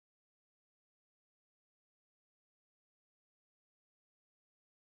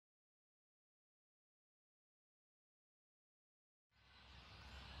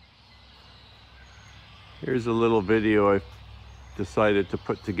Here's a little video I decided to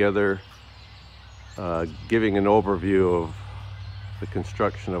put together giving an overview of the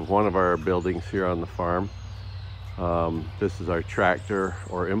construction of one of our buildings here on the farm. This is our tractor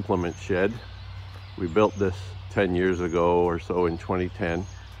or implement shed. We built this 10 years ago or so in 2010.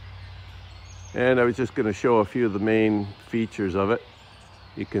 And I was just going to show a few of the main features of it.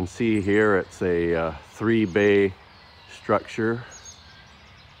 You can see here it's a 3-bay structure.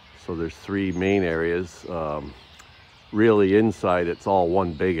 So there's 3 main areas. Really inside it's all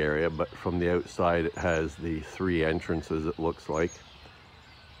one big area, but from the outside it has the 3 entrances, it looks like,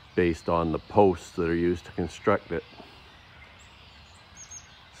 based on the posts that are used to construct it.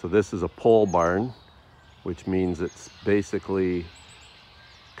 So this is a pole barn, which means it's basically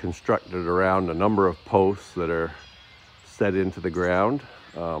constructed around a number of posts that are set into the ground.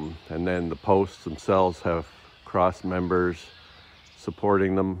 And then the posts themselves have cross members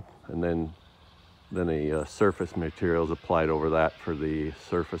supporting them, and then a surface material is applied over that for the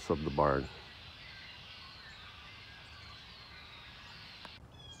surface of the barn.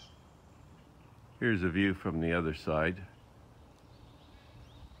 Here's a view from the other side,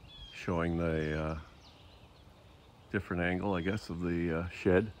 showing the different angle, I guess, of the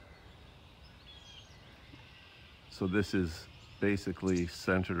shed. So this is basically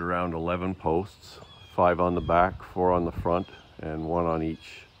centered around 11 posts, 5 on the back, 4 on the front, and 1 on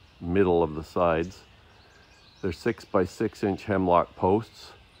each middle of the sides. They're 6 by 6 inch hemlock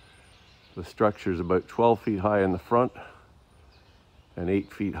posts. The structure is about 12 feet high in the front and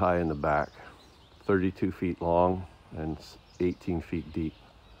 8 feet high in the back, 32 feet long and 18 feet deep.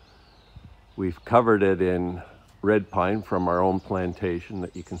 We've covered it in red pine from our own plantation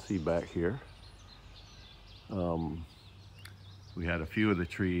that you can see back here. We had a few of the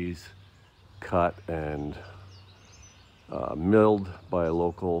trees cut and milled by a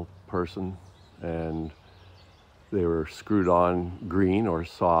local person, and they were screwed on green or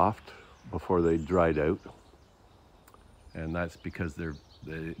soft before they dried out. And that's because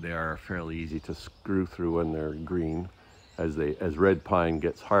they are fairly easy to screw through when they're green. As red pine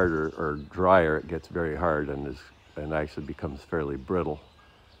gets harder or drier, it gets very hard and actually becomes fairly brittle.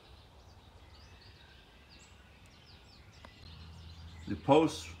 The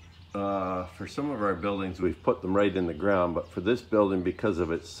posts, for some of our buildings, we've put them right in the ground, but for this building, because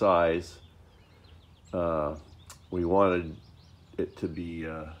of its size, we wanted it to be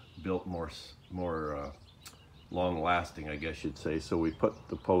built more long-lasting, I guess you'd say. So we put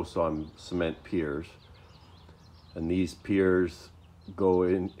the posts on cement piers, and these piers go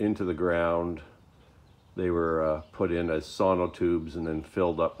into the ground. They were put in as sonotubes and then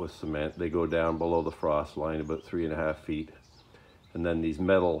filled up with cement. They go down below the frost line about 3.5 feet. And then these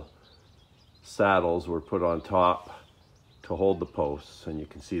metal saddles were put on top to hold the posts. And you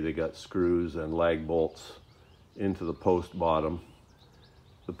can see they got screws and lag bolts into the post bottom.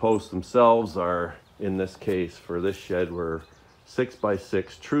 The posts themselves are, in this case, for this shed, were 6 by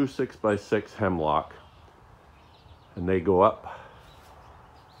 6, true 6 by 6 hemlock. And they go up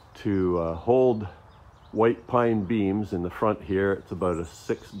to hold white pine beams in the front here. It's about a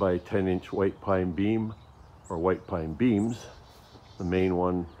 6 by 10 inch white pine beam, or white pine beams. The main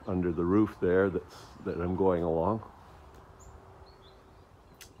one under the roof there that I'm going along.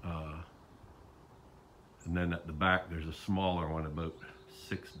 And then at the back there's a smaller one, about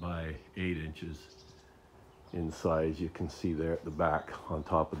 6 by 8 inches in size. You can see there at the back on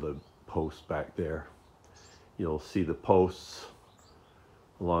top of the post back there. You'll see the posts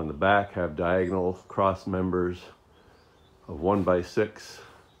along the back have diagonal cross members of 1 by 6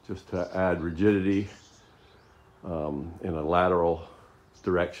 just to add rigidity in a lateral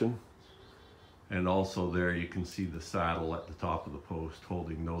direction. And also there you can see the saddle at the top of the post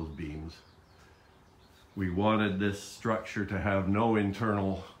holding those beams. We wanted this structure to have no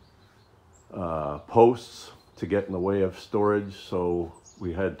internal posts to get in the way of storage, so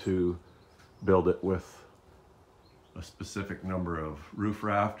we had to build it with a specific number of roof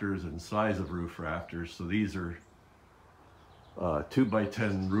rafters and size of roof rafters. So these are 2 by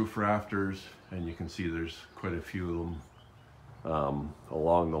 10 roof rafters, and you can see there's quite a few of them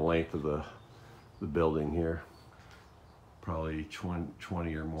along the length of the building here. Probably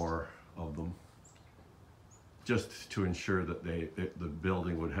 20 or more of them, just to ensure that the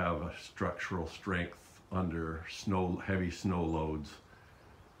building would have a structural strength under heavy snow loads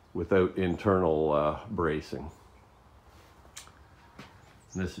without internal bracing.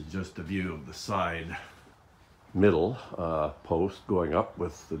 And this is just a view of the side middle post going up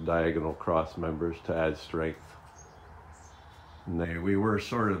with the diagonal cross members to add strength. And we were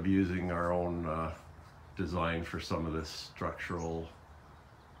sort of using our own design for some of this structural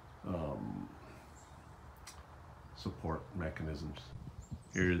support mechanisms.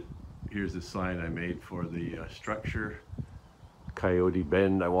 Here's the sign I made for the structure. Coyote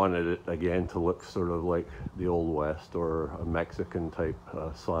Bend. I wanted it again to look sort of like the Old West or a Mexican type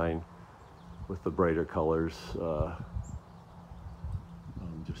sign with the brighter colors,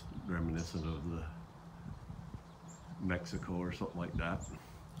 just reminiscent of the Mexico or something like that.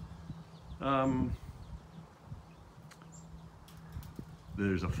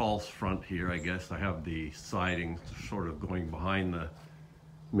 There's a false front here, I guess. I have the siding sort of going behind the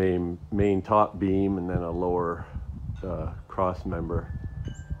main top beam, and then a lower cross member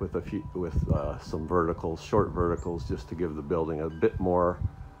with some verticals, short verticals, just to give the building a bit more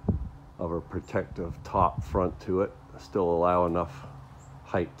of a protective top front to it. Still allow enough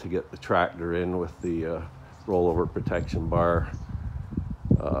height to get the tractor in with the rollover protection bar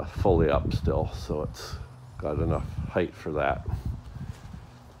fully up still, so it's got enough height for that.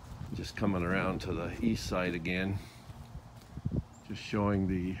 Just coming around to the east side again, just showing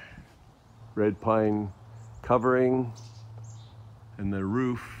the red pine covering, and the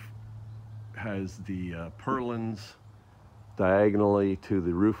roof has the purlins diagonally to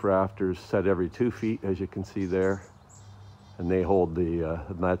the roof rafters, set every 2 feet, as you can see there, and they hold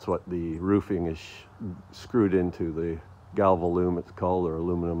and that's what the roofing is screwed into, the Galvalume it's called, or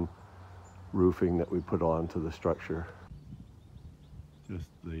aluminum roofing that we put onto the structure. Just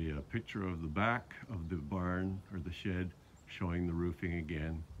the picture of the back of the barn or the shed, showing the roofing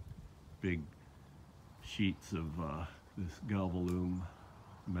again. Big sheets of this Galvalume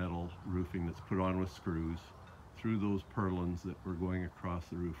metal roofing that's put on with screws through those purlins that were going across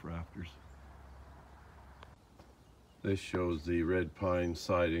the roof rafters. This shows the red pine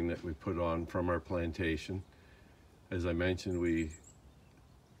siding that we put on from our plantation. As I mentioned, we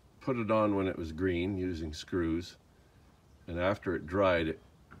put it on when it was green using screws, and after it dried, it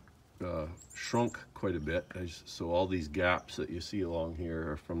shrunk quite a bit. So all these gaps that you see along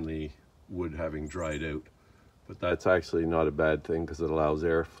here are from the wood having dried out. But that's actually not a bad thing, because it allows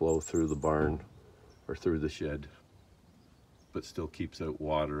airflow through the barn or through the shed, but still keeps out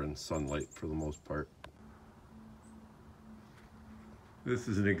water and sunlight for the most part. This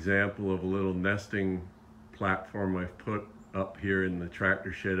is an example of a little nesting platform I've put up here in the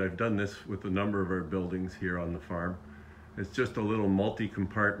tractor shed. I've done this with a number of our buildings here on the farm. It's just a little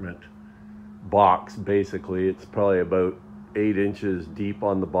multi-compartment box, basically. It's probably about 8 inches deep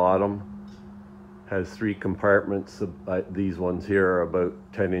on the bottom. Has 3 compartments. These ones here are about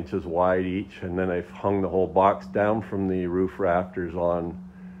 10 inches wide each, and then I've hung the whole box down from the roof rafters on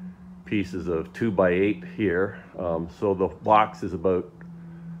pieces of 2x8 here. So the box is about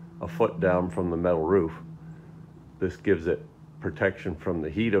a foot down from the metal roof. This gives it protection from the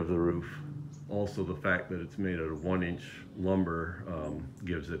heat of the roof. Also, the fact that it's made out of 1-inch lumber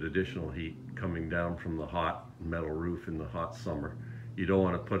gives it additional heat coming down from the hot metal roof in the hot summer. You don't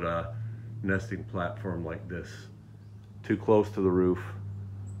want to put a nesting platform like this too close to the roof,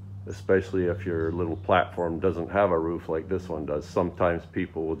 especially if your little platform doesn't have a roof like this one does. Sometimes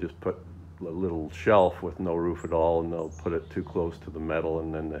people will just put a little shelf with no roof at all, and they'll put it too close to the metal,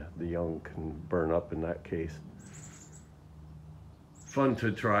 and then the young can burn up in that case. Fun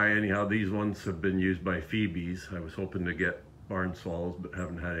to try anyhow. These ones have been used by phoebes. I was hoping to get barn swallows, but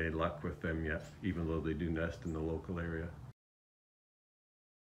haven't had any luck with them yet, even though they do nest in the local area.